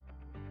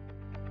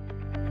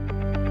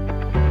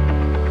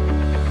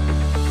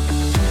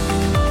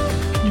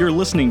You're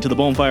listening to the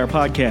Bonfire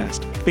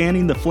Podcast,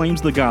 fanning the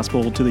flames of the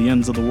gospel to the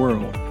ends of the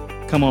world.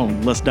 Come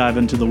on, let's dive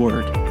into the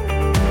Word.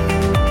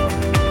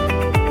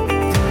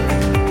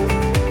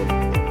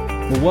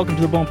 Well, welcome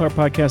to the Bonfire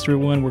Podcast,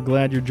 everyone. We're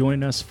glad you're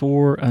joining us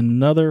for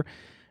another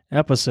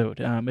episode.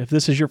 If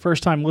this is your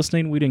first time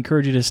listening, we'd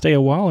encourage you to stay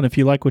a while, and if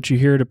you like what you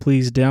hear, to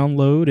please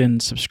download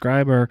and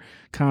subscribe our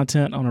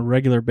content on a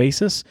regular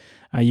basis.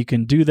 You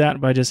can do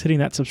that by just hitting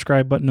that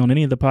subscribe button on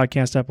any of the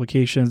podcast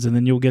applications, and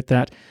then you'll get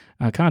that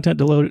content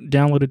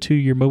downloaded to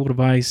your mobile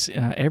device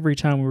every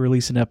time we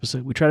release an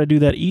episode. We try to do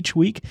that each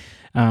week,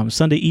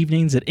 Sunday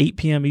evenings at 8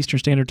 p.m. Eastern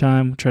Standard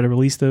Time. We try to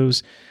release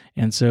those,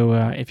 and so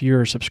if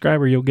you're a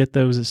subscriber, you'll get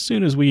those as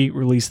soon as we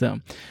release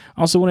them.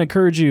 Also want to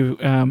encourage you,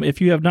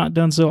 if you have not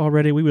done so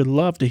already, we would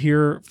love to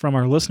hear from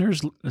our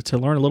listeners to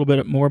learn a little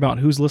bit more about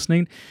who's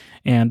listening.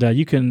 And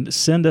you can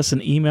send us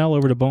an email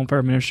over to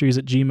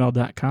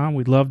bonefireministries@gmail.com.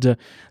 We'd love to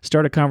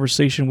start a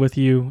conversation with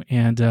you,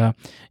 and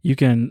you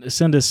can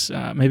send us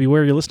maybe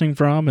where you're listening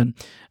from and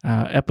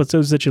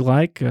episodes that you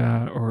like,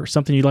 or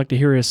something you'd like to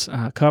hear us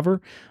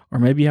cover, or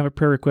maybe you have a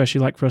prayer request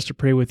you'd like for us to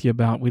pray with you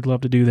about. We'd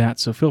love to do that.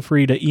 So feel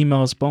free to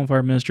email us,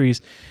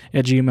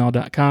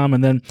 bonefireministries@gmail.com.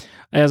 And then,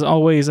 as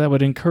always, I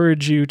would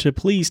encourage you to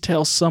please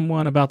tell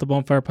someone about the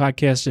Bonfire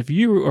Podcast if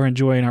you are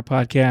enjoying our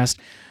podcast.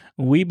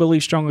 We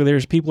believe strongly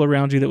there's people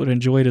around you that would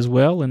enjoy it as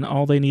well, and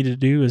all they need to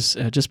do is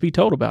just be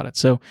told about it.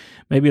 So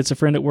maybe it's a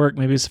friend at work,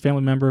 maybe it's a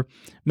family member.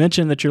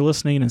 Mention that you're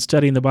listening and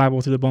studying the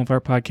Bible through the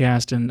Bonfire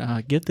Podcast,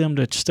 and get them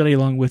to study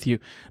along with you.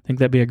 I think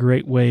that'd be a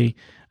great way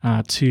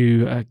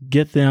to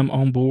get them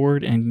on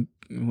board and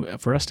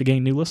for us to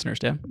gain new listeners,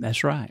 Dad.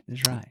 That's right.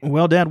 That's right.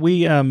 Well, Dad,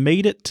 we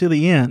made it to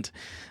the end.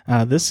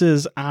 This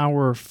is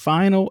our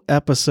final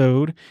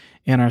episode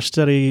in our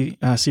study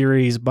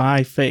series,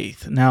 By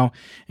Faith. Now,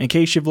 in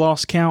case you've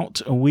lost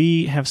count,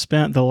 we have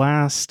spent the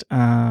last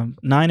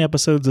 9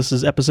 episodes, this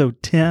is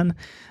episode 10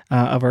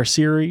 of our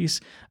series,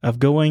 of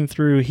going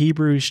through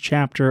Hebrews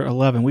chapter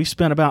 11. We've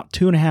spent about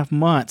 2.5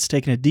 months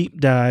taking a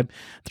deep dive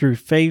through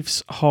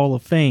Faith's Hall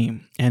of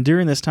Fame. And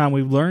during this time,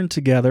 we've learned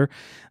together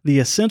the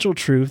essential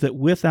truth that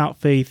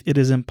without faith, it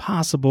is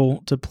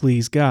impossible to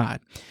please God.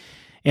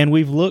 And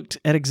we've looked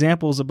at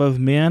examples of both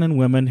men and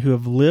women who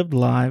have lived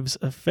lives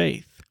of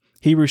faith.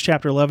 Hebrews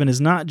chapter 11 is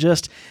not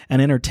just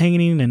an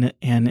entertaining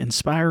and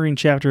inspiring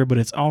chapter, but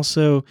it's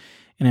also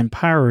an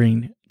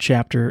empowering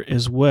chapter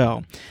as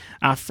well.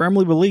 I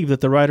firmly believe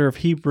that the writer of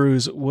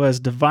Hebrews was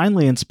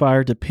divinely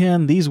inspired to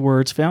pen these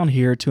words found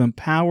here to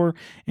empower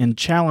and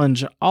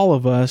challenge all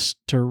of us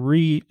who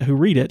read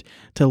it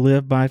to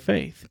live by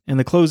faith. In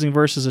the closing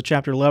verses of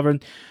chapter 11,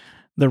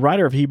 the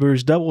writer of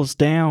Hebrews doubles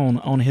down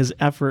on his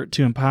effort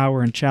to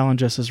empower and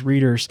challenge us as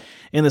readers.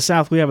 In the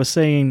South, we have a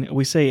saying,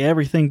 we say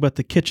everything but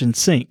the kitchen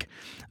sink.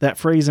 That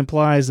phrase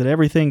implies that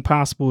everything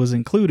possible is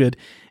included,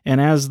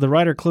 and as the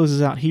writer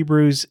closes out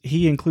Hebrews,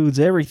 he includes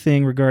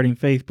everything regarding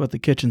faith but the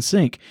kitchen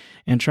sink,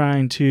 and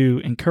trying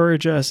to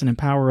encourage us and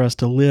empower us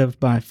to live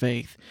by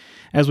faith.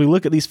 As we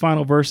look at these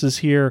final verses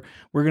here,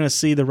 we're going to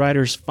see the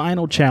writer's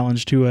final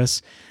challenge to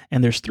us,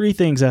 and there's 3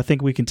 things I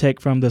think we can take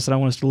from this that I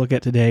want us to look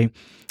at today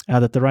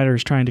that the writer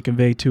is trying to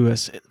convey to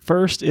us.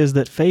 First is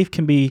that faith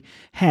can be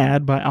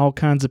had by all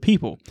kinds of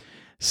people.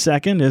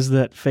 Second is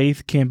that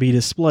faith can be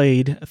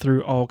displayed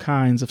through all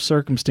kinds of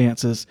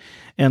circumstances.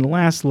 And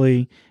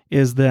lastly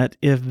is that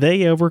if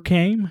they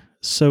overcame,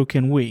 so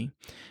can we.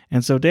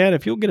 And so, Dad,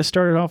 if you'll get us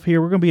started off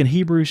here, we're going to be in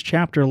Hebrews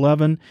chapter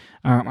 11.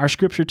 Our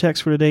scripture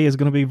text for today is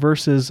going to be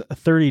verses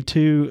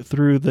 32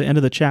 through the end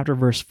of the chapter,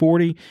 verse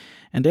 40.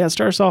 And Dad,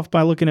 starts off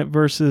by looking at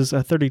verses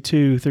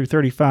 32 through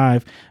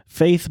 35,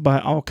 faith by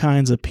all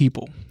kinds of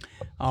people.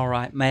 All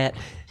right, Matt.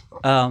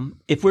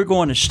 If we're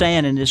going to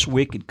stand in this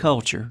wicked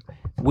culture,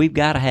 we've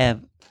got to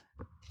have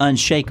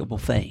unshakable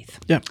faith.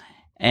 Yeah.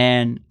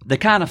 And the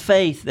kind of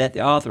faith that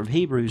the author of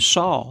Hebrews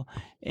saw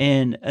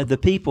in the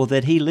people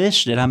that he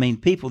listed,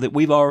 people that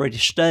we've already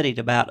studied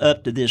about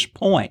up to this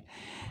point.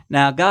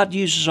 Now, God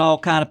uses all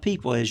kind of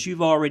people, as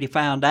you've already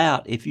found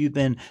out if you've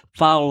been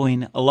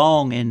following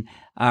along in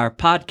our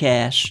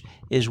podcast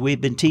as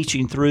we've been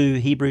teaching through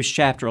Hebrews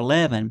chapter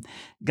 11.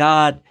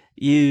 God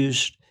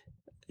used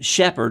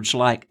shepherds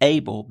like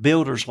Abel,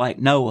 builders like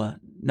Noah,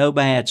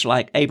 nomads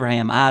like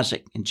Abraham,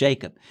 Isaac, and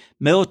Jacob,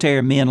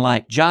 military men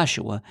like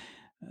Joshua,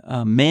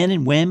 men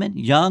and women,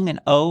 young and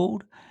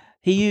old.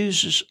 He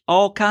uses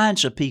all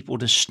kinds of people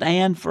to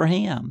stand for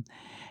him.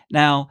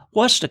 Now,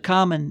 what's the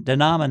common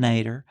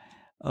denominator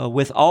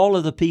with all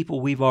of the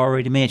people we've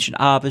already mentioned?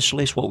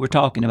 Obviously, it's what we're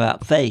talking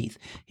about, faith.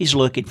 He's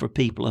looking for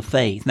people of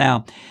faith.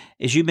 Now,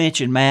 as you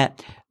mentioned,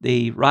 Matt,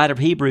 the writer of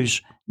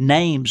Hebrews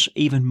names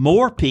even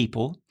more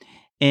people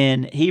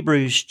in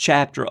Hebrews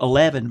chapter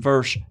 11,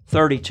 verse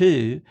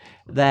 32,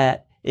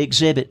 that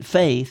exhibit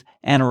faith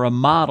and are a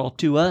model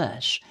to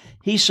us.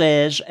 He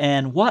says,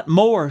 "And what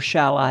more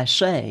shall I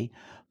say?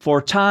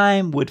 For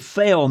time would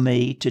fail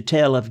me to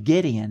tell of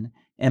Gideon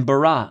and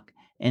Barak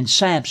and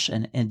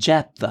Samson and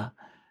Jephthah,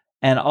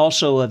 and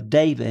also of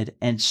David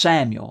and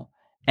Samuel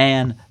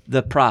and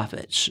the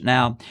prophets."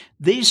 Now,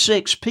 these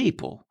 6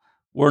 people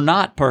were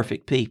not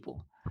perfect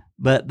people,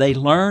 but they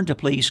learned to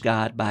please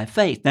God by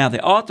faith. Now,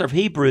 the author of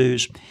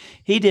Hebrews,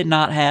 he did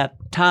not have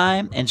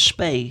time and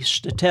space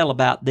to tell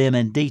about them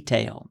in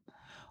detail,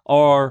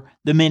 or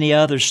the many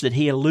others that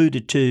he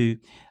alluded to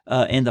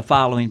in the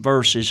following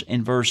verses,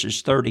 in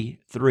verses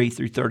 33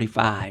 through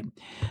 35.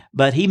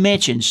 But he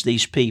mentions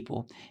these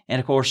people. And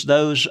of course,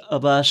 those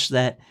of us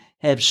that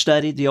have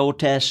studied the Old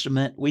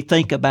Testament, we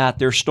think about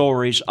their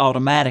stories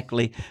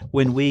automatically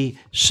when we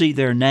see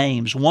their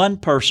names. One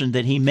person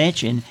that he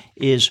mentioned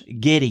is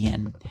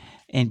Gideon.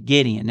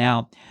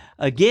 Now,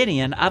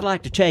 Gideon, I'd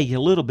like to tell you a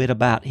little bit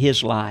about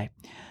his life.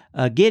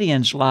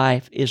 Gideon's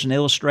life is an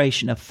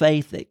illustration of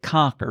faith that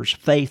conquers,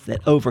 faith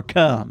that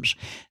overcomes.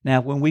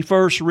 Now, when we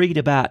first read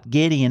about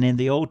Gideon in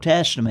the Old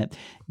Testament,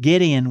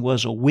 Gideon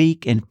was a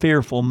weak and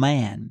fearful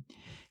man.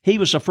 He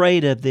was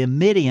afraid of the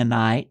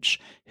Midianites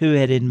who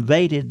had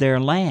invaded their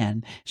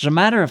land. As a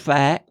matter of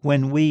fact,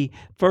 when we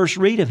first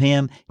read of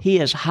him, he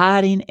is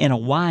hiding in a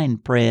wine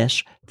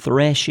press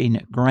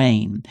threshing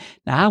grain.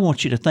 Now, I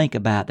want you to think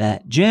about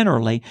that.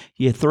 Generally,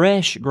 you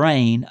thresh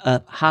grain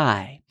up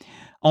high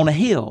on a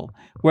hill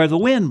where the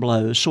wind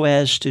blows so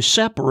as to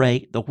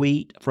separate the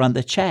wheat from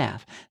the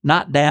chaff,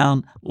 not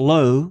down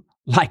low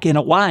like in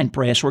a wine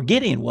press where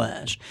Gideon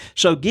was.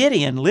 So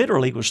Gideon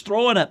literally was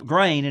throwing up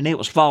grain and it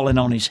was falling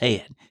on his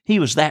head. He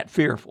was that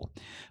fearful.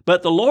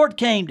 But the Lord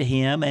came to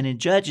him, and in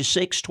Judges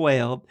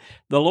 6:12,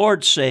 the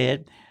Lord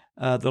said,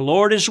 "The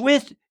Lord is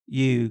with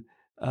you,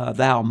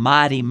 thou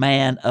mighty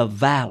man of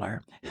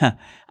valor."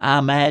 I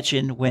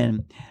imagine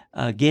when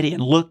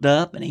Gideon looked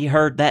up and he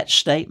heard that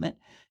statement,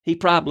 he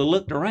probably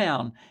looked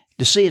around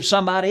to see if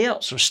somebody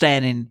else was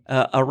standing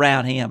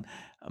around him.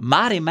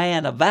 Mighty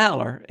man of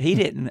valor, he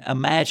didn't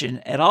imagine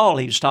at all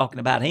he was talking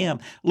about him.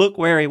 Look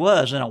where he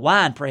was, in a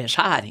wine press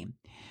hiding.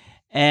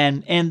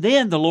 And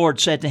then the Lord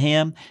said to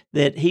him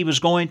that he was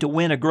going to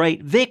win a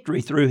great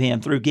victory through him,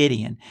 through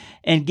Gideon.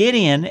 And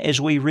Gideon, as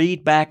we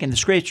read back in the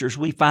Scriptures,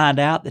 we find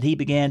out that he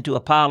began to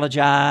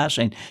apologize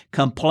and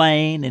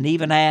complain and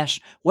even ask,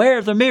 "Where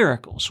are the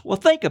miracles?" Well,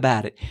 think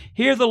about it.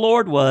 Here the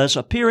Lord was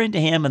appearing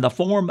to him in the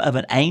form of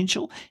an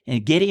angel,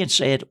 and Gideon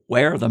said,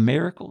 "Where are the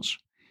miracles?"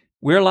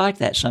 We're like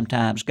that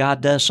sometimes. God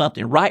does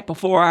something right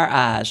before our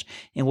eyes,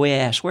 and we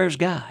ask, "Where's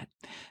God?"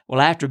 Well,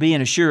 after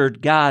being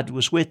assured God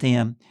was with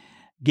him,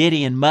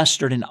 Gideon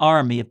mustered an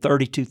army of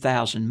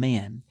 32,000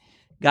 men.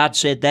 God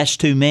said, "That's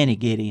too many,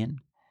 Gideon."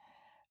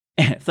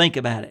 Think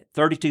about it,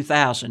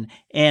 32,000.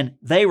 And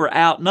they were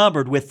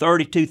outnumbered with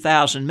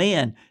 32,000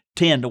 men,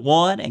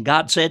 10-1, and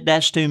God said,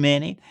 "That's too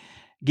many."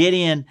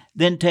 Gideon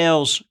then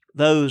tells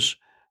those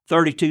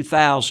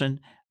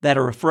 32,000 that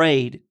are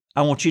afraid,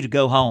 "I want you to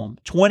go home."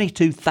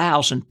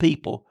 22,000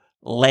 people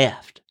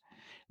left.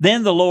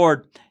 Then the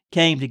Lord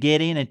came to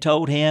Gideon and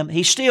told him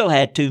he still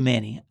had too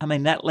many.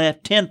 That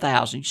left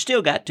 10,000. You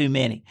still got too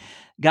many.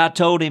 God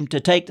told him to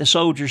take the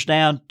soldiers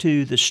down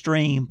to the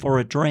stream for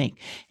a drink.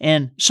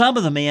 And some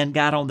of the men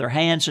got on their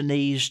hands and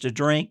knees to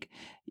drink,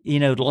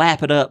 to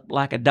lap it up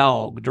like a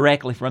dog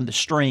directly from the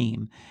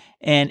stream.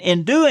 And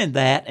in doing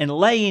that and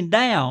laying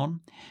down,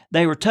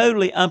 they were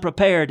totally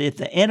unprepared if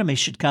the enemy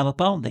should come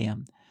upon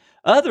them.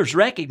 Others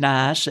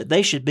recognized that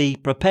they should be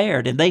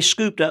prepared, and they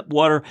scooped up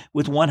water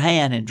with one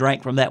hand and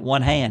drank from that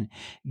one hand.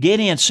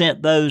 Gideon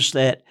sent those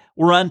that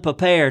were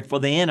unprepared for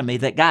the enemy,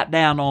 that got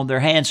down on their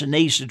hands and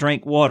knees to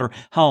drink water,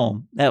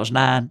 home. That was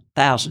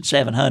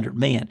 9,700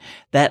 men.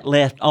 That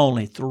left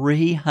only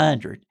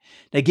 300.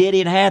 Now,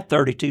 Gideon had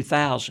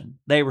 32,000.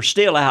 They were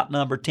still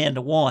outnumbered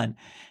 10-1.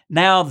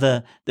 Now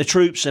the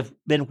troops have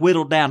been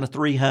whittled down to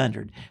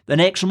 300. The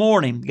next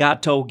morning,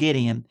 God told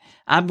Gideon,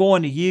 "I'm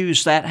going to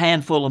use that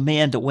handful of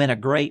men to win a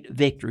great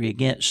victory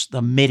against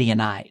the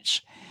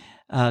Midianites."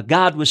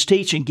 God was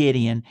teaching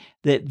Gideon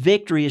that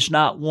victory is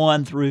not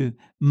won through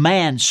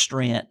man's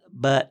strength,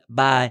 but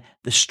by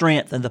the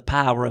strength and the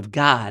power of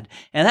God.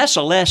 And that's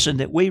a lesson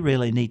that we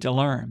really need to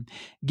learn.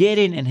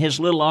 Gideon and his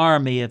little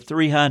army of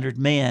 300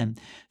 men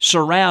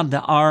surrounded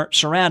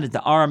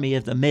the army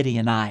of the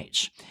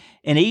Midianites.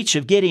 And each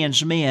of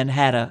Gideon's men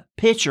had a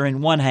pitcher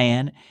in one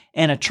hand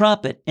and a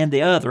trumpet in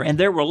the other, and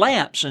there were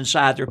lamps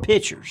inside their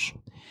pitchers.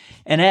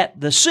 And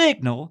at the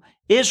signal,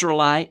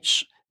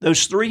 Israelites,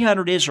 those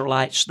 300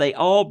 Israelites, they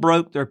all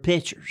broke their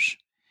pitchers.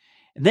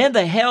 And then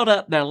they held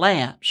up their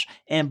lamps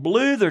and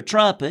blew their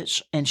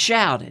trumpets and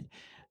shouted,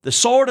 "The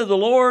sword of the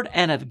Lord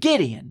and of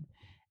Gideon."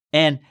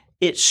 And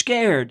it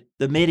scared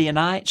the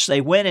Midianites.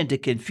 They went into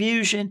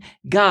confusion.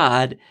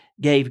 God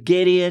gave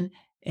Gideon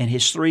and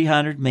his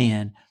 300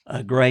 men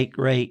a great,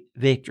 great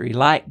victory.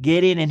 Like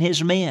Gideon and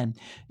his men,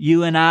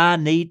 you and I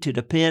need to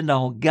depend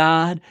on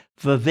God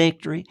for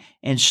victory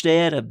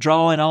instead of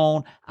drawing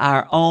on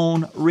our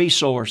own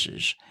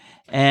resources.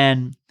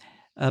 And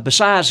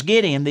besides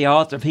Gideon, the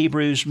author of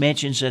Hebrews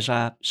mentions, as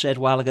I said a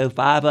while ago,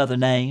 5 other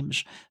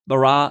names: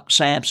 Barak,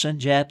 Samson,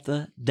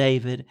 Jephthah,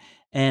 David,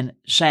 and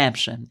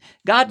Samson.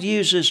 God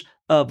uses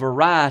a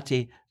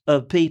variety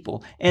of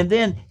people. And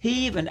then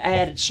he even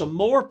added some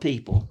more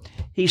people.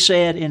 He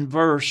said in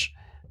verse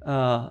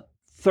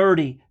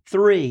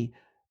 33,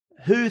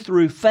 "Who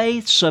through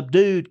faith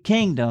subdued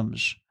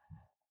kingdoms,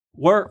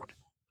 worked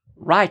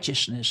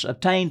righteousness,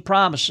 obtained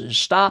promises,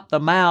 stopped the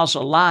mouths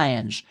of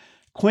lions,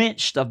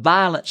 quenched the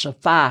violence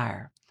of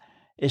fire,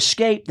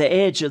 escaped the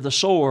edge of the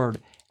sword,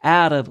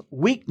 out of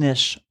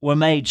weakness were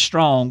made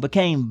strong,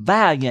 became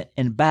valiant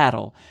in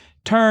battle,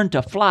 turned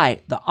to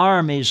flight the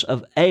armies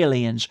of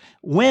aliens.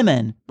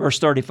 Women, verse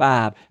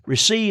 35,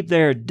 received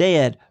their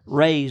dead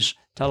raised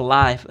to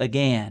life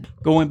again.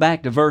 Going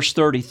back to verse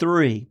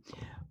 33,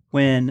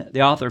 when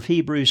the author of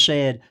Hebrews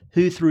said,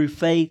 who through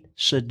faith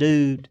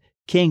subdued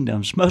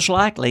kingdoms. Most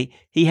likely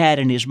he had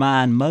in his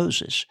mind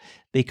Moses,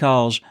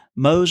 because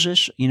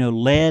Moses,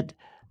 led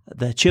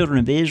the children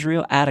of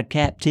Israel out of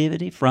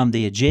captivity from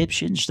the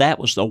Egyptians. That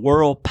was the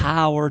world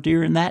power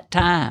during that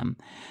time,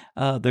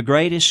 the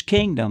greatest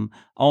kingdom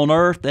on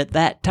earth at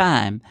that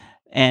time.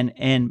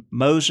 And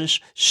Moses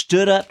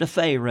stood up to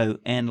Pharaoh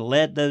and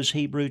led those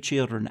Hebrew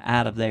children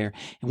out of there.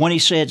 And when he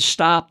said,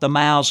 stop the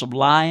mouths of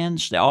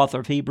lions, the author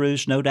of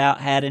Hebrews no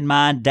doubt had in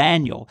mind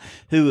Daniel,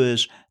 who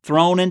was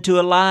thrown into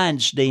a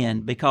lion's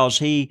den because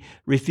he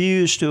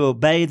refused to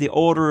obey the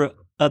order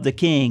of the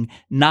king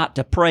not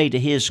to pray to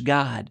his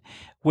God.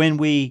 When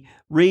we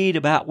read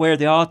about where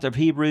the author of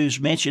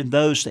Hebrews mentioned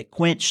those that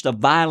quenched the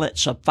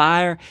violence of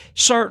fire,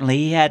 certainly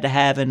he had to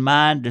have in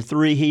mind the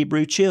three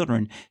Hebrew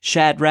children,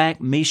 Shadrach,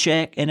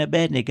 Meshach, and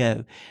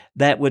Abednego,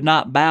 that would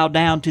not bow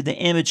down to the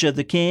image of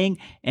the king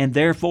and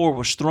therefore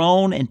was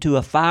thrown into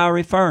a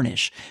fiery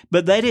furnace.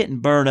 But they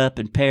didn't burn up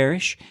and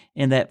perish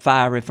in that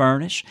fiery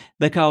furnace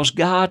because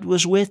God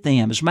was with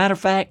them. As a matter of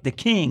fact, the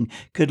king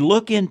could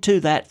look into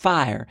that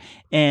fire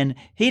and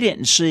he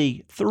didn't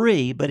see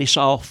three, but he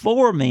saw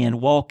four men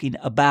walking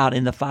about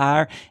in the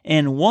fire,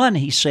 and one,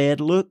 he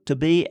said, looked to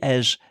be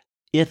as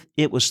if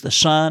it was the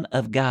Son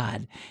of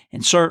God.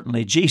 And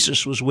certainly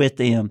Jesus was with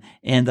them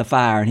in the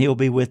fire, and he'll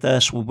be with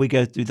us when we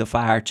go through the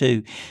fire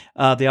too.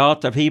 The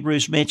author of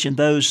Hebrews mentioned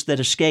those that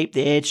escaped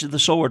the edge of the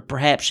sword.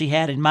 Perhaps he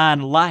had in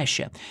mind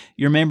Elisha.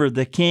 You remember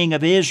the king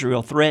of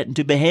Israel threatened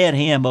to behead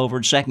him over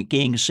in 2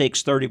 Kings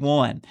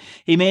 6:31.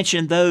 He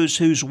mentioned those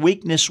whose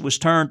weakness was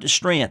turned to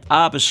strength.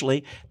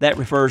 Obviously, that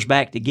refers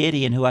back to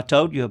Gideon, who I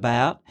told you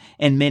about,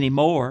 and many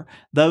more.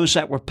 Those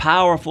that were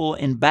powerful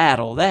in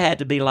battle, they had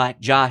to be like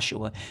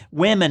Joshua.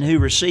 Women who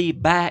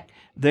received back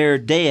their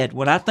dead.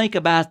 When I think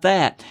about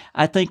that,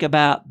 I think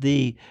about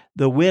the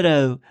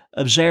widow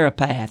of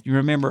Zarephath. You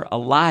remember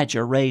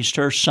Elijah raised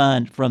her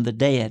son from the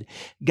dead.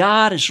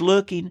 God is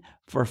looking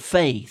for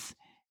faith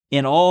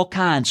in all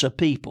kinds of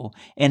people.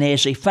 And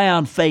has he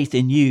found faith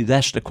in you?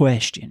 That's the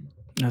question.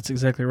 That's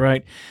exactly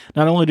right.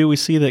 Not only do we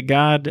see that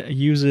God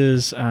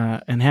uses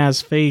and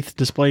has faith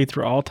displayed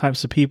through all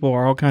types of people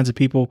or all kinds of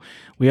people,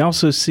 we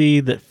also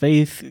see that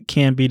faith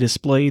can be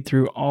displayed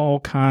through all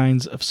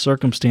kinds of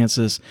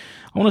circumstances.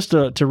 I want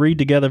us to read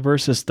together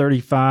verses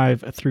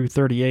 35 through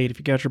 38. If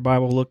you got your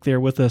Bible, look there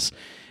with us.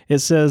 It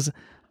says,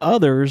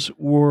 others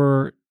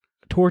were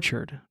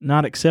tortured,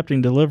 not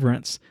accepting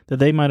deliverance, that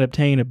they might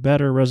obtain a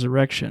better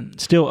resurrection.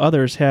 Still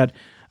others had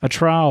a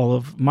trial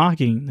of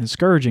mocking and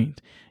scourging,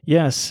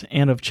 yes,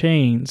 and of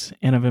chains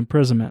and of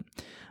imprisonment.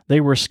 They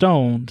were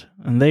stoned,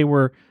 and they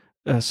were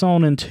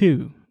sawn in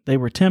two. They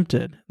were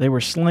tempted. They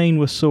were slain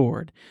with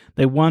sword.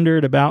 They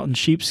wandered about in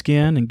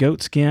sheepskin and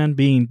goatskin,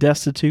 being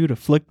destitute,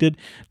 afflicted,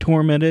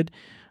 tormented,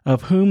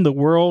 of whom the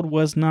world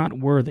was not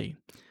worthy.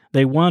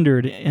 They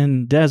wandered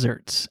in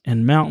deserts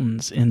and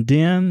mountains, in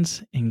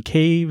dens and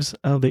caves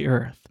of the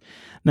earth.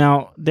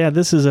 Now, Dad,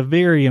 this is a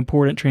very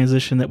important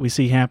transition that we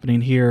see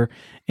happening here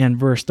in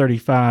verse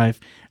 35,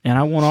 and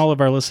I want all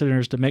of our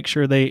listeners to make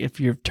sure if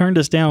you've turned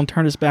us down,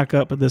 turn us back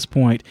up at this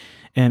point,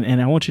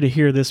 and I want you to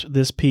hear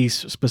this piece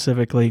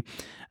specifically.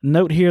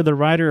 Note here, the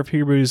writer of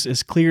Hebrews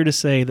is clear to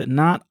say that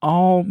not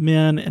all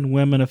men and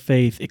women of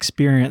faith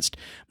experienced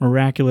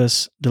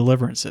miraculous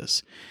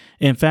deliverances.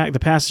 In fact, the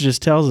passages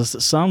tells us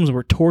that some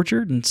were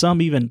tortured and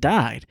some even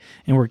died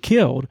and were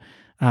killed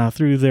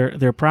through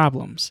their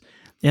problems.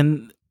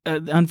 And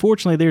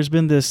unfortunately, there's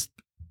been this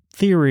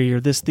theory or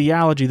this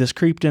theology that's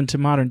creeped into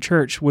modern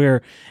church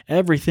where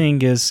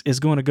everything is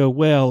going to go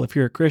well if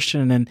you're a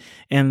Christian,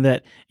 and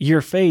that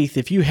your faith,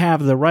 if you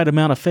have the right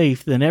amount of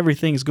faith, then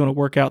everything's going to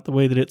work out the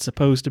way that it's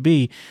supposed to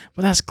be.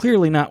 But that's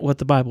clearly not what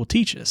the Bible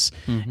teaches,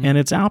 and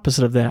it's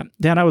opposite of that.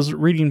 Dad, I was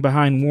reading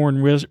behind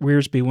Warren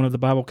Wiersbe, one of the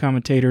Bible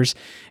commentators,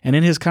 and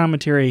in his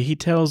commentary, he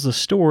tells the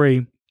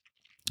story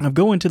of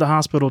going to the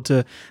hospital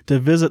to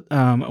visit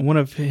one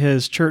of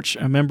his church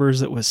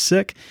members that was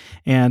sick,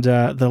 and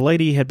the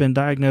lady had been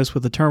diagnosed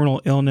with a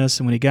terminal illness,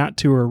 and when he got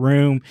to her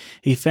room,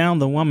 he found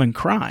the woman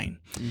crying.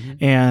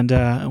 And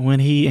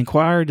when he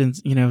inquired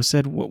and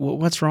said,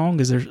 what's wrong?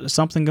 Is there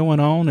something going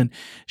on? And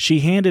she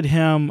handed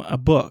him a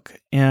book.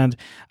 And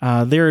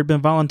there had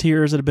been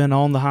volunteers that had been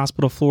on the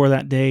hospital floor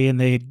that day, and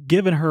they had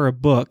given her a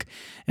book.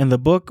 And the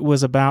book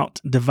was about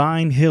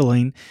divine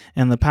healing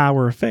and the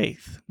power of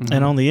faith.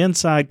 And on the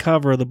inside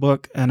cover of the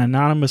book, an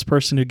anonymous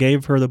person who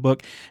gave her the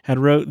book had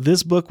wrote,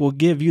 "This book will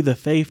give you the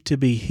faith to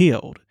be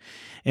healed."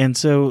 And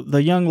so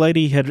the young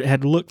lady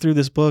had looked through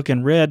this book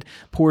and read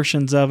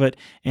portions of it,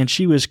 and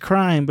she was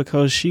crying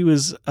because she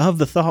was of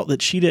the thought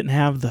that she didn't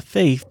have the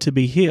faith to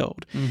be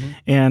healed.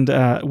 And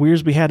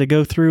Wiersbe had to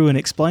go through and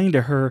explain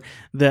to her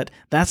that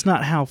that's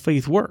not how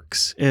faith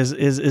works.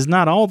 Is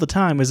not all the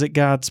time is it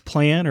God's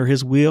plan or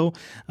His will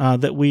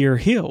that we are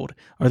healed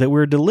or that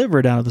we're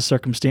delivered out of the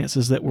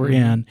circumstances that we're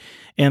in,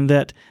 and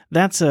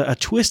that's a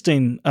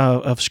twisting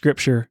of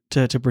Scripture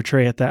to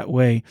portray it that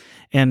way.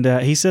 And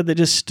he said that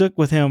just stuck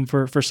with him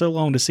for so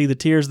long to see the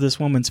tears of this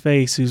woman's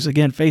face, who's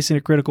again facing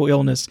a critical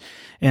illness,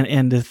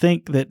 and to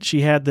think that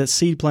she had that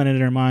seed planted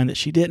in her mind that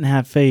she didn't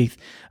have faith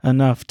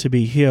enough to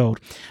be healed.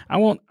 I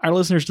want our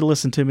listeners to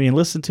listen to me and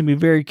listen to me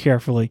very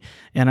carefully.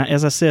 And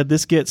as I said,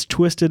 this gets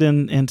twisted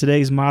in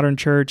today's modern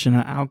church, and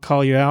I'll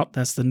call you out.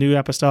 That's the New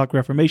Apostolic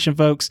Reformation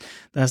folks.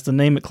 That's the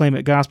Name It, Claim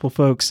It gospel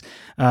folks.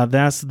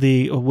 That's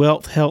the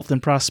wealth, health,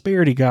 and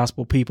prosperity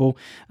gospel people.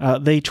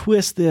 They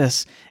twist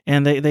this,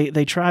 and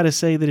they try to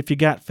say that if you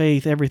got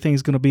faith,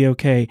 everything's going to be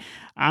okay.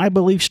 I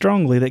believe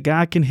strongly that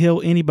God can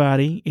heal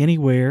anybody,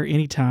 anywhere,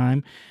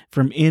 anytime,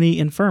 from any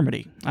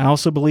infirmity. I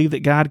also believe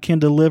that God can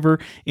deliver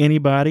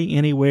anybody,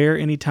 anywhere,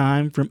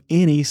 anytime, from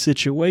any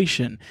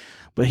situation.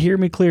 But hear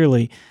me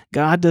clearly,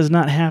 God does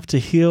not have to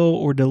heal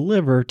or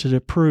deliver to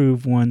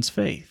prove one's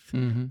faith.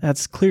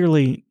 That's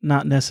clearly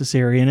not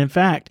necessary. And in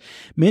fact,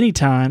 many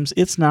times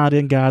it's not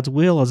in God's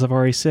will, as I've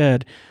already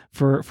said,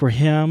 for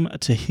Him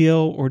to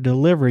heal or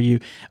deliver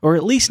you, or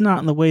at least not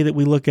in the way that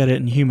we look at it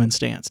in human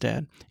stance,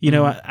 Dad. You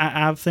know,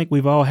 I think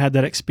we've all had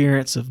that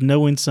experience of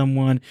knowing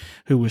someone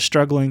who was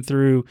struggling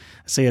through,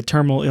 say, a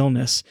terminal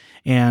illness,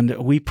 and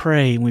we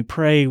pray and we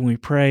pray and we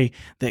pray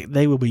that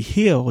they will be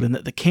healed and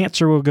that the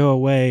cancer will go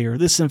away or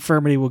this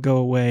infirmity will go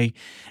away.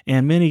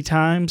 And many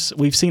times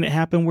we've seen it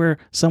happen where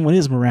someone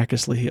is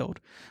miraculously healed.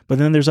 But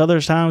then there's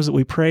other times that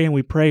we pray and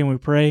we pray and we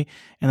pray,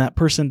 and that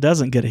person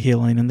doesn't get a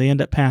healing and they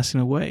end up passing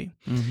away.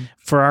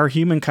 For our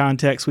human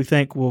context, we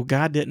think, well,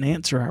 God didn't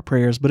answer our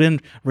prayers. But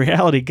in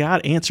reality,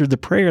 God answered the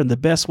prayer in the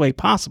best way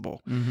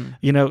possible.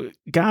 You know,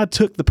 God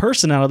took the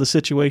person out of the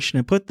situation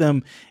and put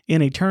them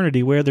in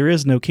eternity where there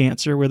is no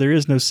cancer, where there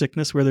is no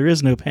sickness, where there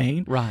is no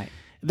pain. Right.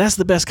 That's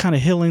the best kind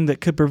of healing that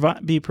could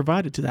be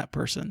provided to that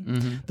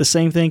person. The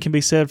same thing can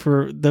be said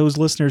for those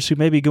listeners who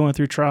may be going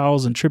through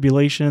trials and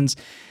tribulations,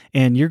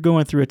 and you're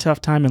going through a tough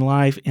time in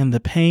life, and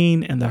the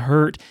pain and the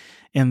hurt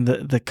and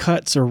the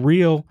cuts are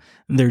real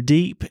and they're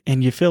deep,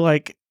 and you feel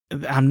like,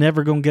 I'm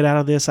never going to get out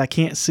of this. I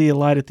can't see a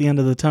light at the end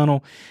of the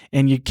tunnel.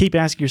 And you keep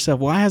asking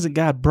yourself, why hasn't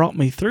God brought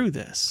me through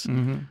this?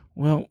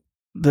 Well,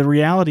 the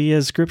reality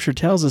is Scripture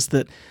tells us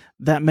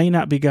that may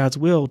not be God's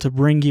will to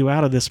bring you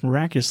out of this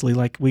miraculously,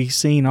 like we've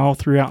seen all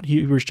throughout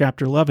Hebrews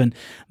chapter 11.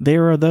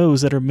 There are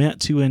those that are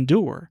meant to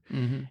endure.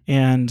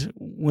 And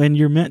when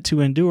you're meant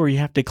to endure, you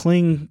have to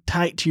cling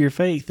tight to your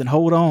faith and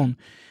hold on.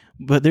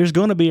 But there's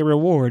going to be a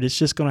reward. It's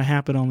just going to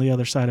happen on the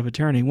other side of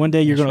eternity. One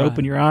day you're going to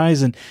open your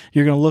eyes and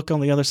you're going to look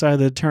on the other side of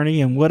the eternity,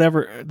 and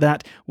whatever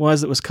that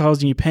was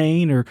causing you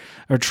pain or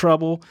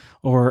trouble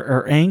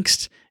or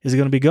angst is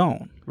going to be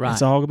gone.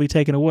 It's all going to be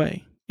taken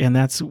away. And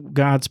that's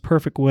God's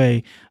perfect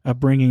way of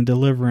bringing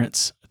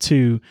deliverance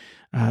to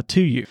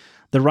you.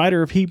 The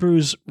writer of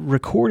Hebrews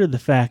recorded the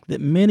fact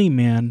that many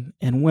men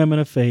and women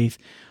of faith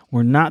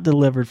were not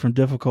delivered from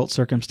difficult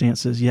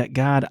circumstances, yet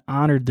God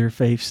honored their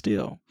faith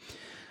still.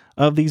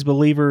 Of these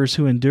believers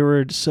who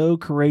endured so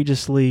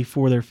courageously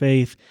for their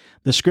faith,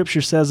 the Scripture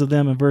says of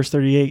them in verse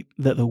 38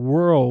 that the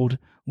world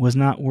was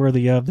not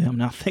worthy of them.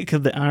 Now think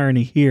of the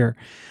irony here.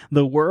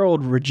 The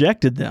world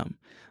rejected them.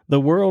 The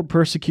world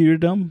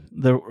persecuted them.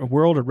 The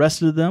world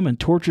arrested them and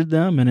tortured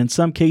them, and in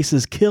some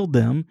cases killed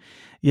them.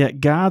 Yet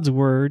God's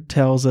word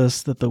tells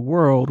us that the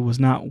world was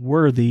not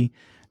worthy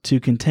to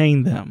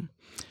contain them.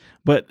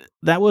 But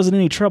that wasn't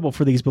any trouble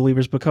for these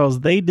believers because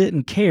they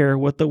didn't care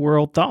what the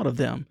world thought of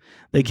them.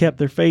 They kept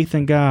their faith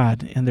in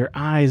God and their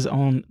eyes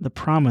on the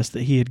promise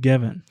that He had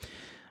given.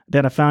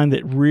 That I find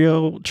that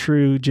real,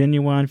 true,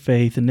 genuine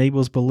faith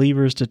enables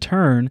believers to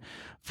turn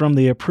from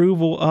the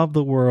approval of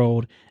the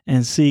world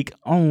and seek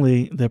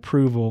only the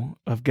approval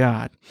of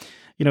God.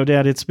 You know,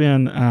 Dad, it's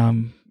been,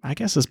 I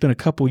guess it's been a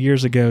couple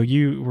years ago,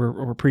 you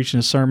were preaching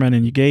a sermon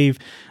and you gave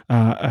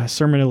a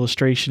sermon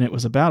illustration. It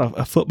was about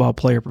a football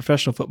player,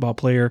 professional football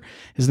player.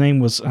 His name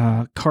was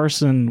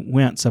Carson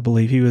Wentz, I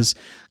believe. He was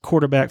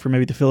quarterback for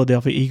maybe the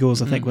Philadelphia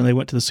Eagles, I think, when they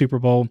went to the Super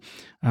Bowl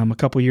a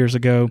couple years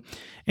ago.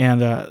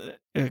 And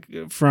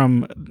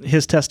from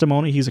his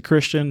testimony, he's a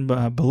Christian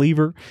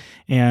believer,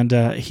 and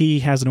he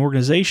has an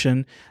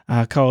organization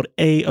called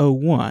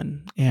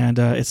AO1, and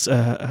it's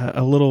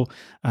a little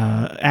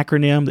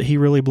acronym that he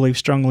really believes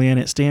strongly in.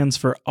 It stands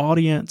for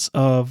Audience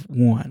of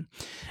One.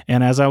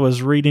 And as I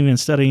was reading and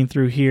studying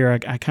through here,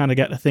 I kind of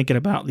got to thinking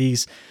about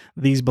these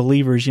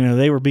believers. You know,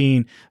 they were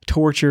being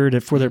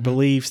tortured for their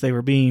beliefs. They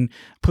were being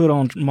put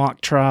on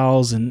mock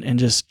trials and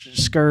just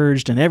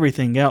scourged and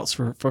everything else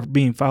for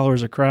being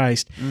followers of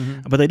Christ.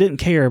 But they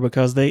didn't care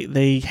because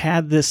they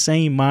had this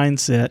same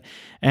mindset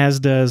as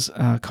does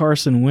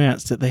Carson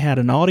Wentz, that they had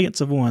an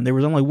audience of one. There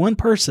was only one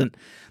person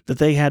that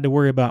they had to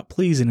worry about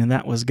pleasing, and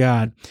that was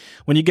God.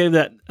 When you gave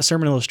that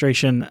sermon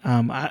illustration,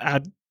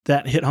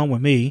 that hit home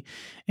with me,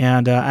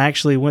 and I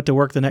actually went to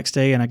work the next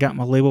day, and I got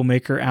my label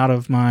maker out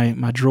of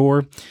my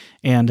drawer,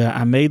 and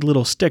I made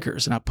little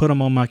stickers, and I put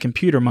them on my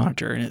computer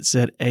monitor, and it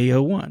said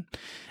AO1.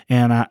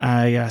 And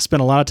I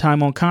spent a lot of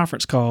time on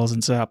conference calls,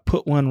 and so I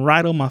put one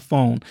right on my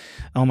phone,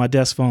 on my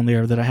desk phone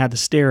there, that I had to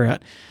stare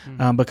at,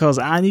 because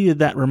I needed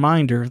that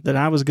reminder that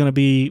I was going to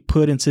be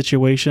put in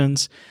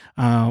situations.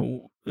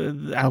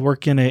 I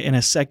work in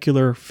a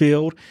secular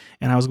field,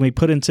 and I was going to be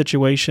put in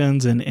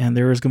situations, and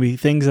there was going to be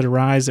things that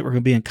arise that were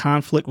going to be in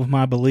conflict with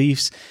my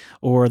beliefs,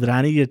 or that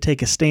I needed to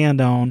take a stand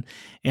on.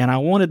 And I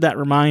wanted that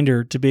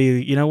reminder to be,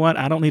 you know what?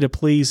 I don't need to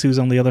please who's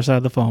on the other side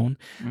of the phone.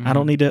 I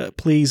don't need to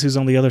please who's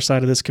on the other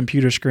side of this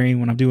computer screen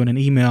when I'm doing an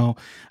email.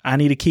 I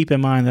need to keep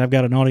in mind that I've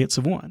got an audience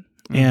of one.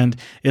 And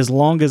as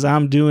long as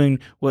I'm doing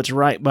what's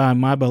right by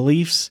my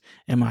beliefs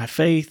and my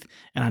faith,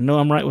 and I know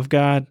I'm right with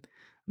God,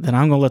 then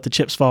I'm going to let the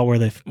chips fall where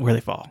they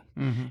fall.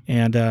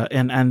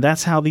 And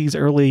that's how these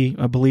early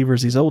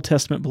believers, these Old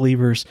Testament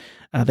believers,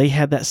 they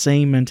had that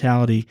same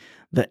mentality,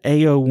 the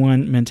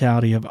AO1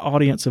 mentality of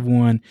audience of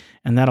one,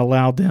 and that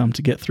allowed them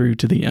to get through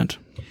to the end.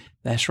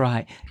 That's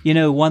right. You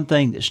know, one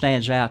thing that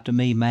stands out to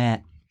me,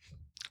 Matt,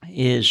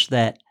 is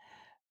that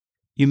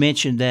you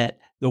mentioned that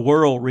the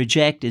world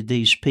rejected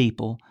these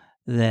people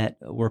that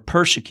were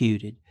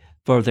persecuted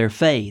for their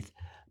faith,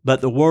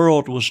 but the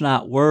world was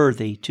not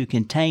worthy to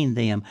contain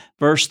them.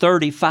 Verse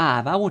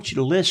 35, I want you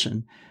to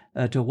listen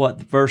to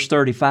what verse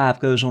 35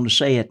 goes on to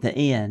say at the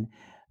end.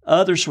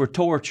 Others were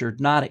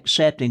tortured, not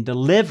accepting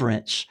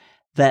deliverance,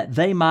 that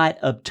they might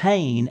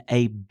obtain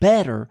a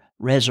better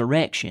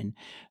resurrection.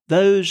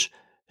 Those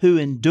who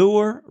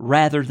endure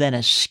rather than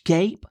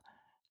escape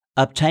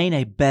obtain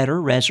a better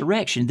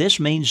resurrection. This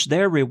means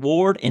their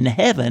reward in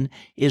heaven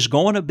is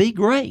going to be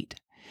great.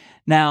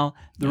 Now,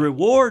 the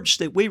rewards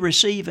that we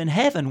receive in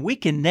heaven, we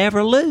can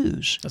never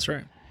lose. That's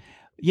right.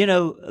 You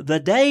know, the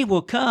day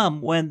will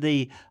come when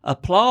the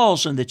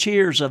applause and the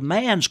cheers of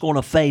man's going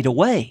to fade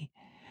away.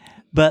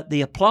 But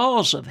the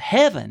applause of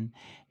heaven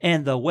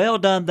and the well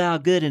done, thou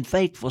good and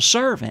faithful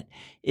servant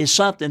is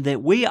something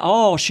that we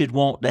all should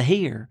want to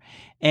hear.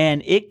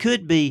 And it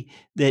could be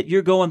that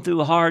you're going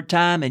through a hard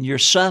time and you're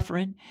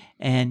suffering,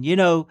 and, you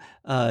know,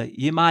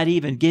 you might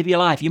even give your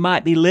life. You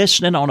might be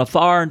listening on a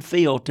foreign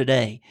field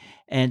today,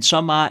 and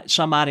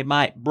somebody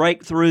might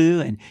break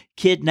through and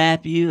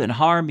kidnap you and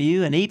harm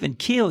you and even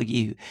kill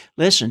you.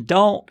 Listen,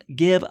 don't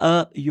give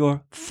up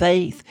your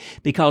faith,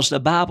 because the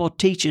Bible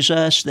teaches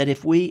us that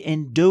if we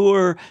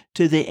endure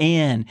to the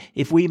end,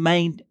 if we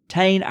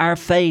maintain our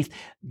faith,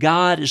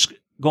 God is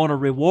going to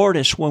reward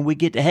us when we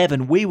get to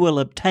heaven. We will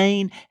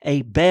obtain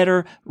a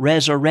better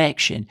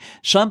resurrection.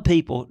 Some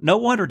people, no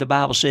wonder the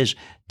Bible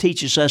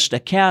teaches us to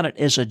count it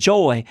as a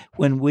joy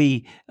when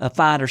we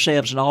find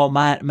ourselves in all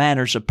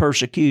manners of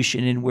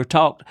persecution and we're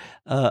talked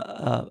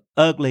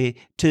ugly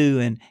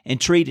to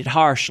and treated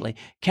harshly.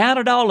 Count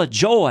it all a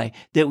joy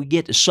that we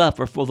get to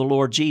suffer for the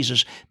Lord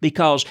Jesus,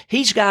 because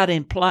He's got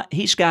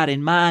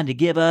in mind to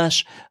give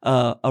us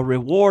a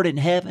reward in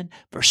heaven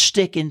for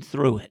sticking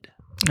through it.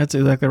 That's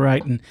exactly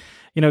right. And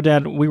you know,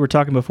 Dad, we were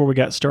talking before we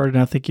got started,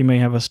 and I think you may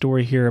have a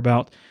story here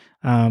about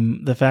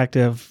the fact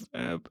of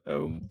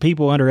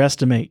people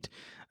underestimate,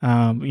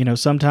 you know,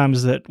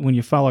 sometimes that when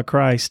you follow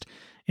Christ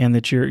and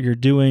that you're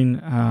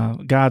doing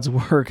God's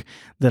work,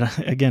 that,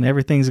 again,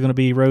 everything's going to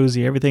be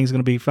rosy, everything's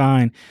going to be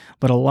fine.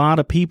 But a lot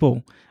of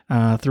people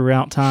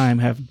throughout time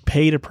have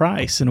paid a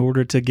price in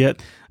order to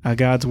get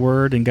God's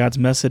word and God's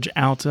message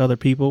out to other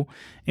people,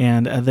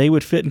 and they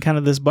would fit in kind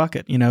of this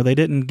bucket. You know, they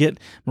didn't get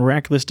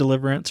miraculous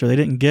deliverance, or they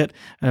didn't get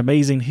an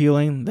amazing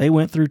healing. They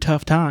went through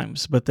tough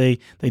times, but they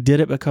did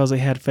it because they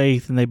had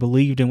faith and they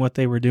believed in what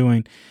they were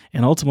doing.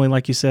 And ultimately,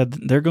 like you said,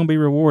 they're going to be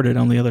rewarded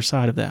on the other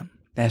side of that.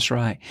 That's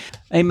right.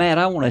 Hey, Matt,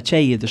 I want to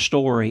tell you the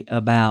story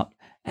about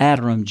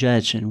Adoniram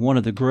Judson, one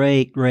of the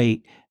great,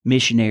 great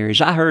missionaries.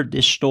 I heard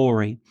this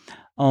story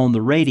on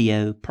the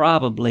radio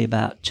probably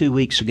about 2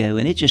 weeks ago,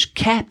 and it just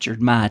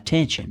captured my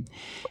attention.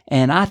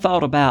 And I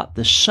thought about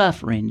the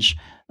sufferings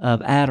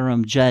of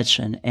Adoniram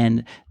Judson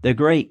and the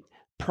great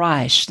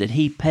price that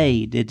he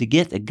paid to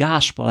get the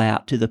gospel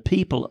out to the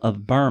people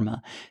of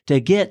Burma, to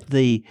get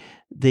the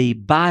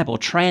Bible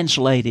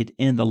translated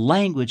in the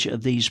language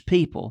of these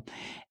people.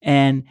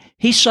 And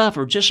he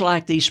suffered just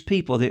like these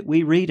people that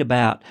we read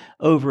about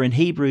over in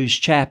Hebrews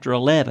chapter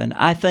 11.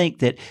 I think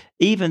that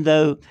even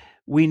though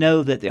we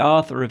know that the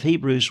author of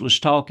Hebrews was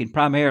talking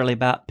primarily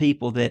about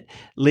people that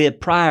lived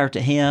prior to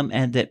him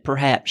and that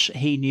perhaps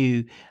he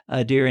knew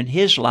during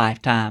his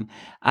lifetime,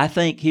 I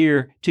think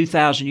here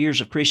 2,000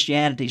 years of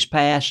Christianity's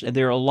passed, and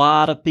there are a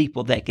lot of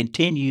people that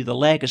continue the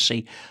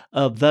legacy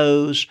of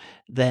those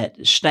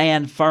that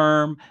stand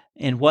firm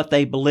in what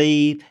they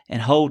believe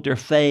and hold their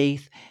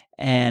faith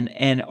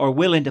and are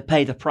willing to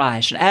pay the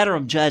price. And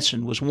Adoniram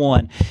Judson was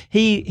one.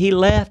 He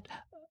left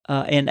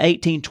in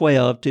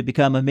 1812 to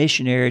become a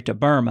missionary to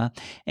Burma.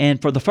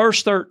 And for the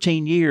first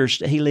 13 years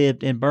that he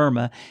lived in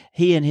Burma,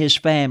 he and his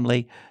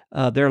family,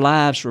 their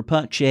lives were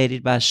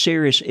punctuated by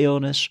serious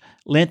illness,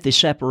 lengthy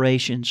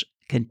separations,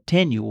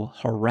 continual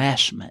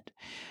harassment.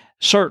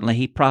 Certainly,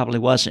 he probably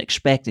wasn't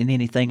expecting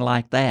anything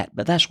like that,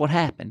 but that's what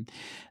happened.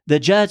 The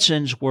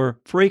Judsons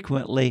were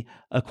frequently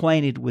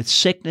acquainted with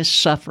sickness,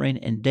 suffering,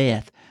 and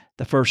death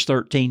the first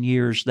 13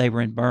 years they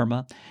were in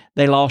Burma.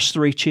 They lost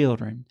 3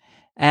 children.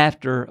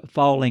 After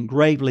falling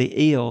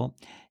gravely ill,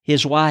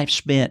 his wife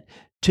spent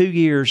 2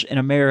 years in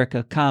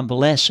America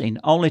convalescing,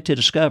 only to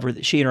discover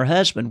that she and her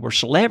husband were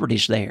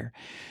celebrities there.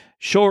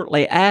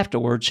 Shortly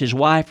afterwards, his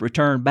wife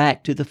returned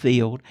back to the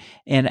field,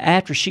 and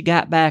after she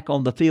got back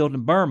on the field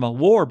in Burma,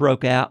 war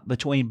broke out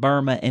between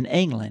Burma and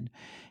England.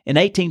 In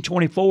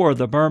 1824,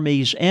 the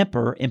Burmese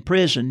emperor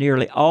imprisoned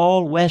nearly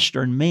all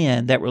Western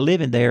men that were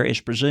living there as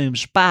presumed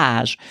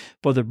spies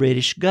for the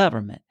British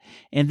government.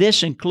 And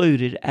this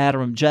included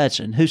Adoniram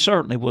Judson, who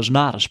certainly was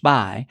not a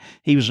spy.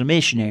 He was a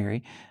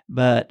missionary,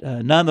 but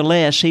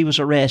nonetheless, he was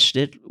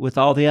arrested with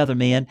all the other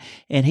men,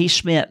 and he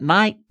spent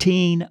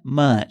 19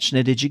 months.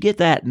 Now, did you get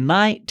that?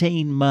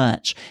 19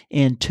 months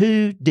in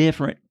 2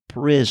 different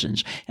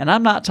prisons. And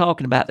I'm not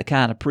talking about the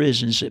kind of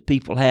prisons that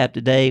people have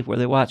today where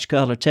they watch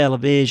color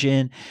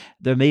television,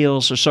 their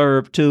meals are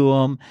served to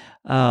them,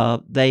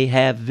 they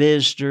have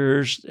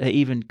visitors,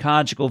 even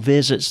conjugal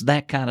visits,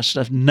 that kind of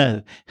stuff.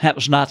 No, that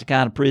was not the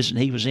kind of prison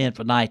he was in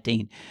for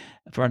 19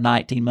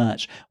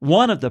 months.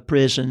 One of the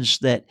prisons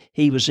that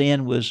he was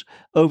in was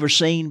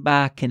overseen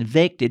by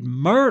convicted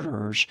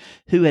murderers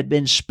who had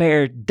been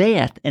spared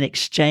death in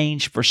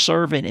exchange for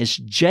serving as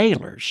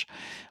jailers.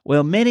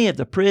 Well, many of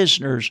the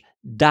prisoners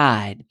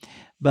died,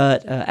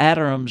 but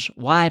Adoniram's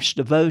wife's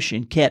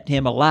devotion kept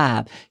him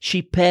alive.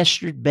 She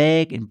pestered,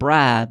 begged, and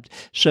bribed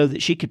so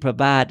that she could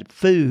provide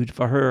food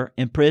for her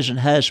imprisoned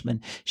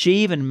husband. She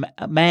even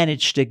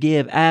managed to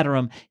give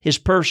Adoniram his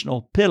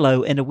personal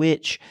pillow, into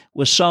which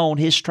was sewn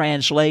his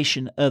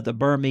translation of the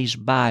Burmese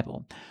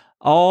Bible.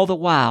 All the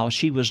while,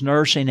 she was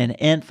nursing an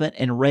infant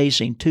and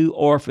raising 2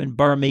 orphan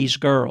Burmese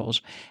girls.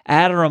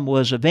 Adoniram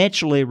was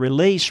eventually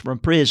released from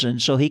prison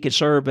so he could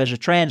serve as a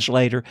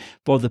translator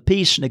for the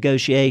peace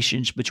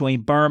negotiations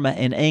between Burma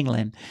and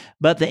England.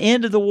 But the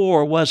end of the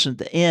war wasn't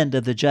the end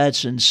of the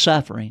Judsons'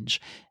 sufferings.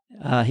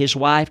 His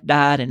wife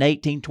died in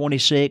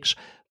 1826,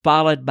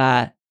 followed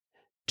by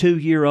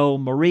 2-year-old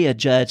Maria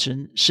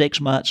Judson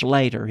 6 months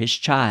later, his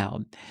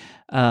child.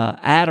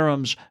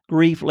 Adoniram's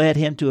grief led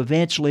him to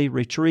eventually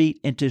retreat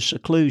into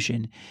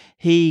seclusion.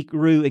 He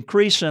grew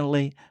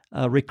increasingly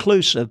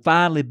reclusive,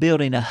 finally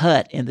building a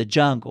hut in the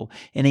jungle,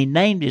 and he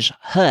named his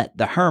hut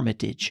the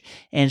Hermitage,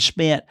 and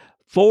spent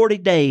 40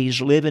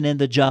 days living in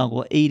the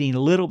jungle, eating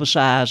little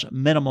besides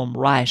minimum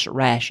rice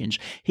rations.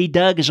 He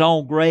dug his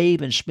own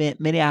grave and spent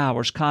many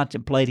hours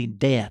contemplating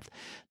death.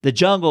 The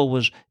jungle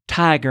was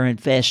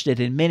tiger-infested,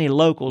 and many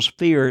locals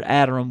feared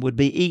Adoniram would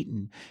be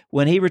eaten.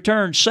 When he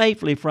returned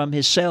safely from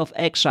his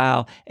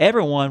self-exile,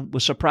 everyone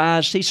was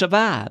surprised he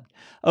survived.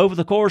 Over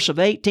the course of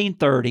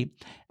 1830,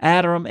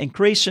 Adoniram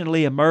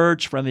increasingly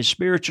emerged from his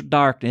spiritual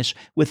darkness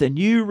with a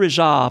new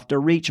resolve to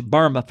reach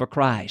Burma for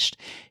Christ.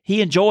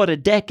 He enjoyed a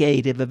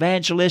decade of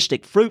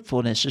evangelistic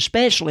fruitfulness,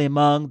 especially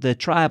among the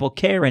tribal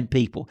Karen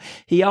people.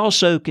 He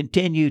also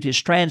continued his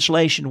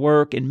translation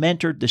work and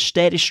mentored the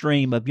steady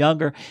stream of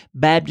younger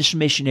Baptist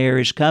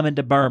missionaries coming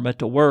to Burma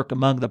to work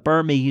among the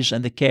Burmese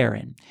and the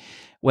Karen.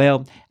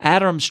 Well,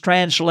 Adoniram's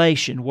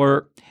translation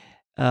work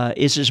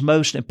is his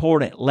most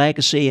important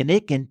legacy, and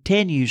it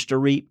continues to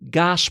reap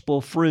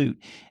gospel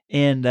fruit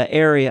in the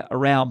area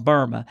around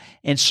Burma.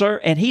 And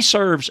he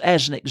serves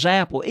as an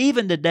example,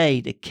 even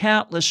today, to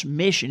countless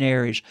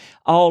missionaries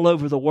all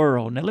over the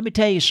world. Now, let me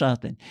tell you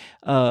something.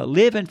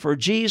 Living for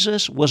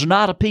Jesus was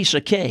not a piece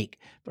of cake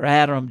for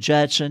Adoniram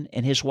Judson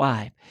and his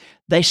wife.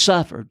 They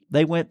suffered.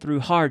 They went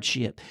through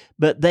hardship,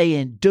 but they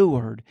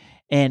endured,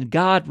 and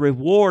God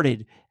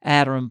rewarded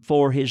Adoniram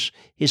for his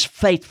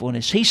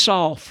faithfulness. He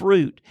saw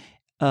fruit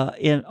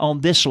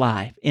in this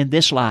life.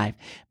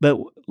 But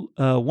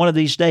one of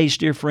these days,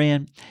 dear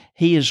friend,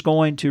 he is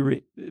going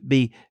to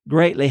be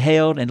greatly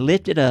held and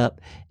lifted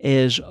up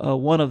as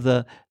one of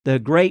the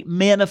great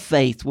men of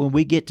faith when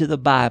we get to the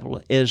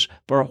Bible, is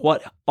for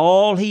what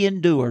all he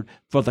endured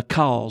for the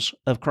cause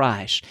of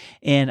Christ.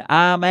 And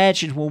I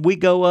imagine when we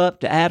go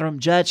up to Adoniram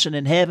Judson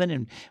in heaven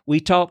and we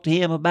talk to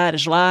him about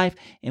his life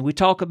and we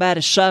talk about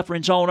his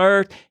sufferings on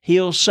earth,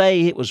 he'll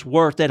say it was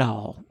worth it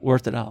all.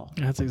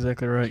 That's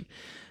exactly right.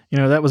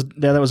 That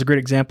was a great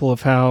example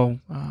of how,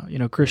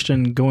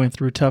 Christian going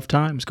through tough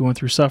times, going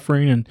through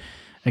suffering. And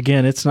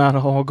again, it's not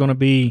all going to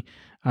be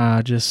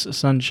just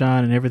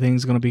sunshine and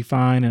everything's going to be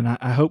fine. And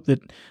I hope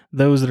that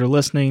those that are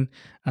listening,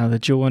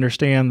 that you'll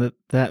understand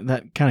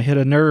that kind of hit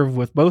a nerve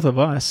with both of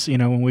us,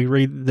 when we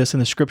read this in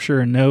the Scripture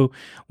and know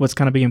what's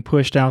kind of being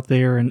pushed out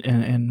there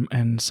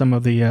and some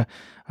of the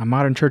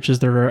modern churches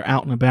that are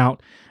out and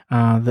about.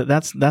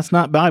 that's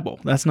not Bible.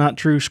 That's not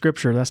true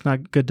Scripture. That's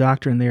not good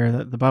doctrine there.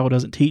 That the Bible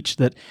doesn't teach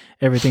that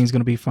everything's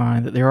going to be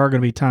fine, that there are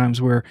going to be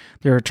times where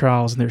there are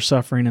trials and there's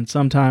suffering, and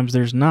sometimes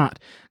there's not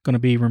going to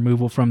be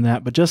removal from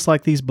that. But just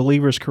like these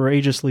believers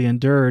courageously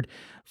endured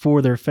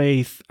for their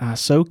faith,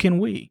 so can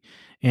we.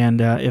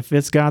 And if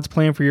it's God's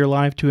plan for your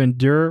life to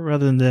endure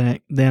rather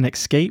than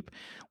escape,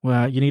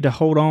 well, you need to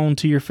hold on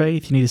to your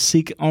faith. You need to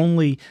seek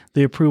only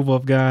the approval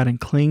of God and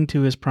cling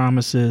to His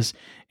promises,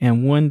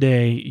 and one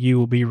day you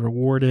will be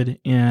rewarded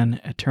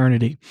in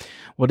eternity.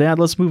 Well, Dad,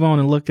 let's move on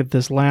and look at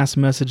this last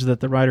message that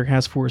the writer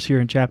has for us here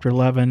in chapter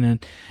 11,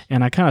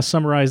 and I kind of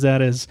summarize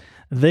that as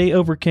they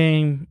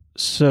overcame,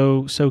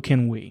 so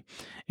can we.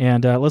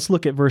 And let's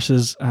look at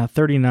verses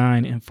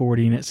 39 and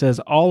 40, and it says,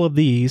 "All of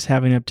these,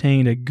 having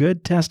obtained a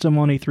good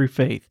testimony through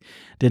faith,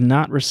 did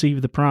not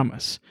receive the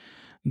promise.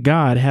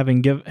 God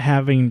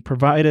having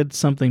provided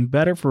something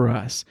better for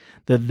us,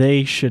 that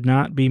they should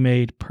not be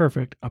made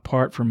perfect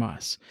apart from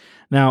us."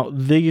 Now,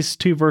 these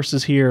two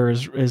verses here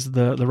is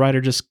the writer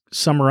just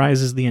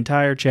summarizes the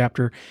entire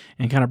chapter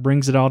and kind of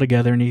brings it all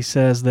together. And he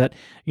says that,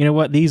 you know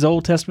what, these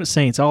Old Testament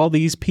saints, all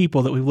these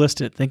people that we've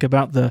listed, think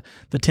about the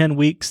 10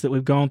 weeks that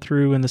we've gone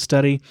through in the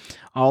study,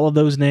 all of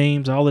those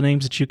names, all the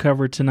names that you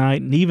covered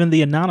tonight, and even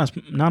the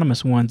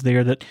anonymous ones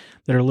there that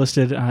are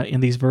listed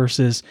in these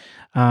verses,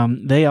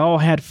 they all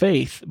had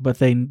faith, but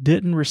they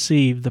didn't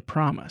receive the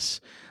promise.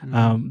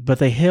 But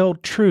they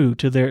held true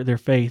to their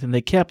faith, and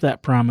they kept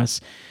that promise.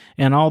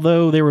 And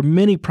although there were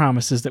many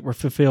promises that were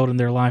fulfilled in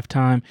their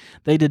lifetime,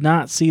 they did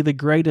not see the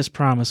greatest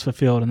promise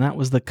fulfilled, and that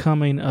was the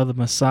coming of the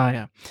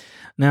Messiah.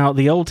 Now,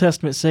 the Old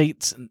Testament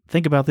saints,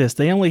 think about this,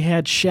 they only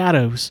had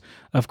shadows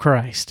of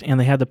Christ, and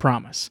they had the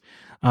promise.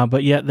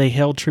 But yet they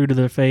held true to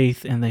their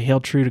faith, and they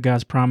held true to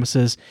God's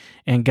promises,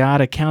 and God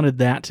accounted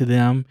that to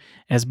them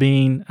as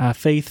being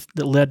faith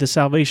that led to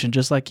salvation,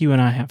 just like you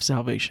and I have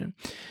salvation.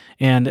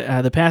 And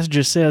the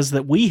passage says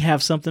that we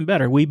have something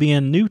better, we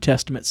being New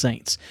Testament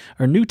saints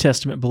or New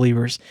Testament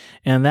believers.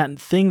 And that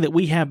thing that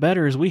we have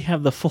better is we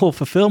have the full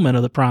fulfillment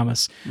of the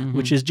promise,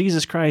 which is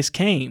Jesus Christ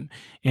came.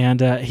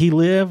 And He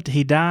lived,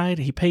 He died,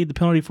 He paid the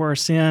penalty for our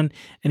sin,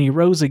 and He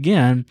rose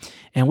again.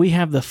 And we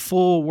have the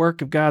full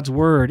work of God's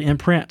Word in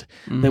print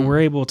that we're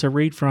able to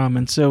read from.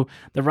 And so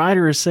the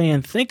writer is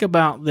saying, think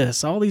about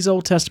this. All these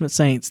Old Testament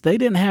saints, they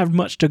didn't have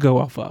much to go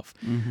off of.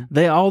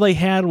 All they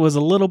had was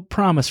a little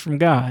promise from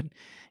God.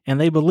 And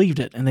they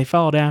believed it, and they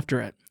followed after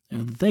it.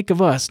 Think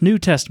of us, New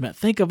Testament.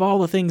 Think of all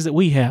the things that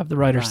we have, the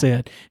writer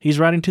said. He's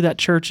writing to that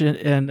church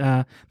in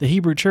the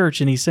Hebrew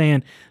church, and he's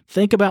saying,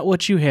 think about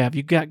what you have.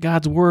 You've got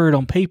God's Word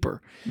on paper.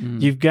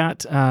 You've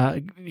got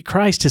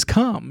Christ has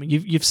come.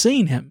 You've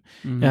seen Him.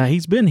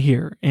 He's been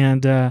here,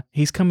 and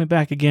He's coming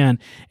back again.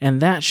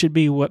 And that should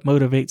be what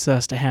motivates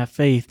us to have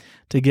faith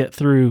to get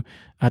through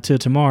to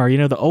tomorrow. You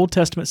know, the Old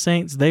Testament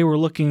saints, they were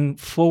looking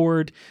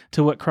forward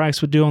to what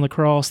Christ would do on the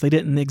cross. They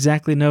didn't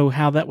exactly know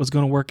how that was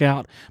going to work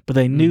out, but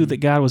they knew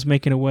that God was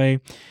making a way.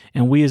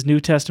 And we as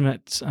New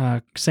Testament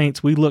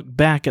saints, we look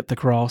back at the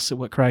cross, at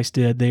what Christ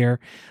did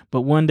there.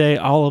 But one day,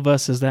 all of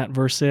us, as that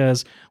verse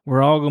says,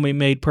 we're all going to be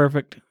made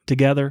perfect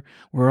together.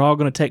 We're all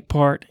going to take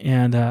part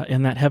in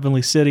that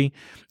heavenly city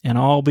and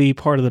all be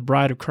part of the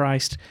bride of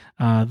Christ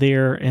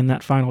there in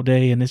that final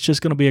day. And it's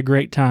just going to be a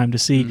great time to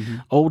see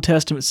Old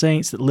Testament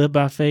saints that live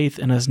by faith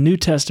and us New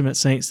Testament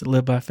saints that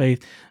live by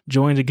faith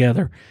join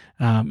together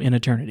in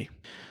eternity.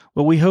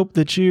 Well, we hope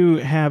that you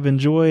have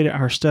enjoyed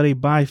our study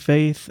by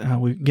faith.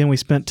 We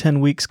spent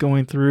 10 weeks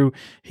going through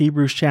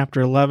Hebrews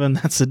chapter 11.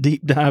 That's a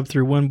deep dive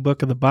through one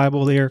book of the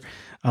Bible there,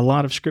 a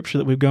lot of scripture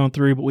that we've gone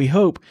through, but we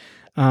hope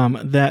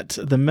that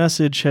the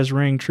message has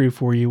rang true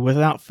for you.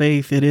 Without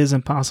faith, it is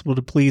impossible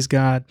to please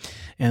God.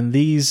 And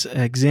these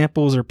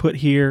examples are put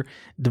here,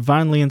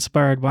 divinely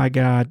inspired by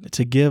God,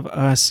 to give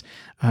us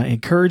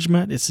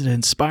encouragement. It's to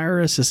inspire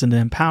us. It's to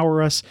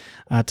empower us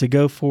to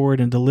go forward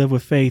and to live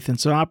with faith. And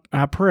so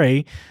I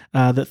pray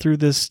that through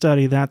this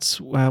study, that's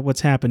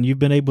what's happened. You've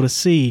been able to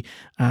see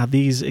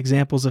these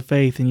examples of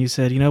faith, and you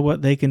said, you know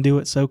what, they can do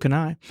it, so can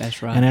I.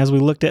 That's right. And as we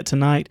looked at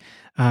tonight,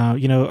 a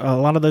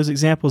lot of those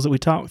examples that we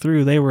talked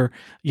through, they were,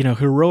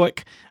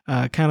 heroic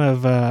kind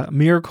of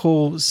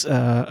miracles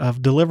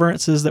of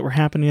deliverances that were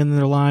happening in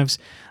their lives.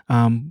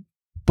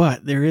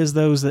 But there is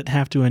those that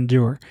have to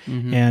endure.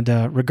 And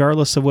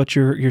regardless of what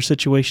your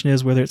situation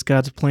is, whether it's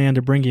God's plan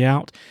to bring you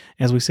out,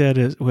 as we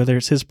said, whether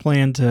it's His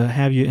plan to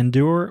have you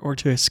endure or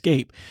to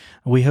escape,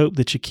 we hope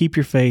that you keep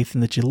your faith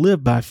and that you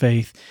live by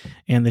faith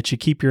and that you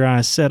keep your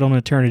eyes set on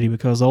eternity,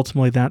 because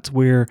ultimately that's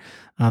where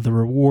the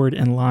reward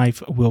in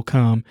life will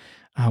come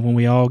when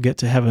we all get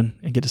to heaven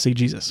and get to see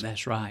Jesus.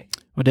 That's right.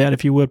 Well, Dad,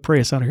 if you would, pray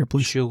us out of here,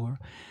 please. Sure.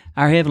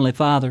 Our Heavenly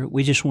Father,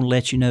 we just want to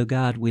let you know,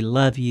 God, we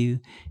love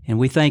you, and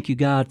we thank you,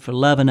 God, for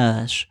loving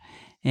us.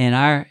 And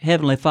our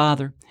Heavenly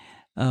Father,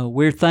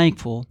 we're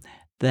thankful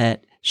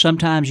that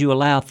sometimes you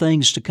allow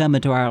things to come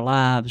into our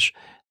lives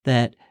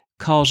that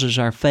causes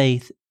our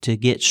faith to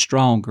get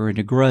stronger and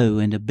to grow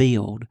and to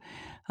build.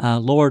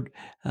 Lord,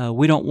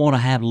 we don't want to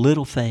have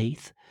little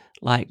faith.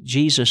 Like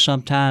Jesus,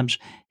 sometimes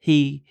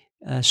He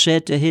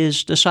said to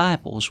his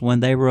disciples when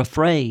they were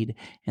afraid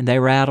and they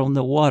were out on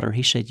the water.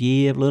 He said,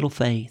 "Ye of little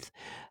faith."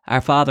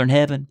 Our Father in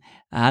heaven,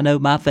 I know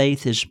my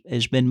faith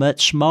has been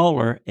much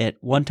smaller at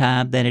one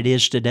time than it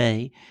is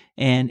today,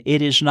 and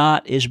it is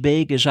not as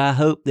big as I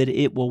hope that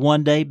it will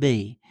one day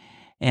be.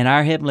 And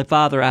our Heavenly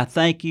Father, I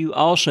thank you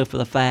also for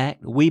the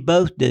fact, we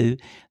both do,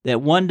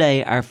 that one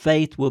day our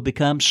faith will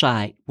become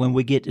sight when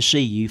we get to see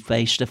you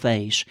face to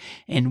face.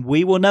 And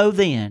we will know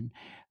then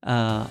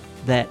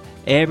that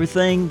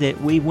everything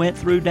that we went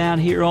through down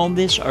here on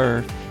this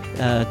earth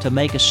to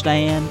make a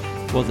stand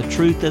for the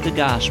truth of the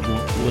gospel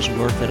was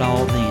worth it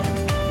all then.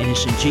 And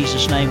it's in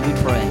Jesus' name we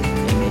pray.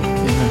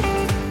 Amen.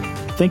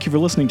 Amen. Thank you for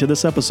listening to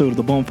this episode of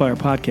the Bonfire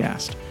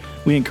Podcast.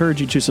 We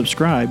encourage you to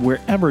subscribe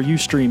wherever you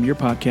stream your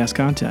podcast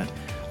content.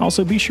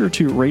 Also, be sure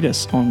to rate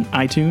us on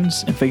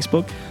iTunes and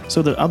Facebook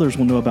so that others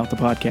will know about the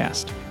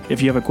podcast.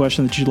 If you have a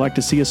question that you'd like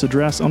to see us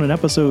address on an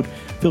episode,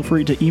 feel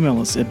free to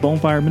email us at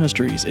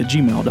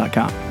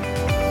bonefireministries@gmail.com.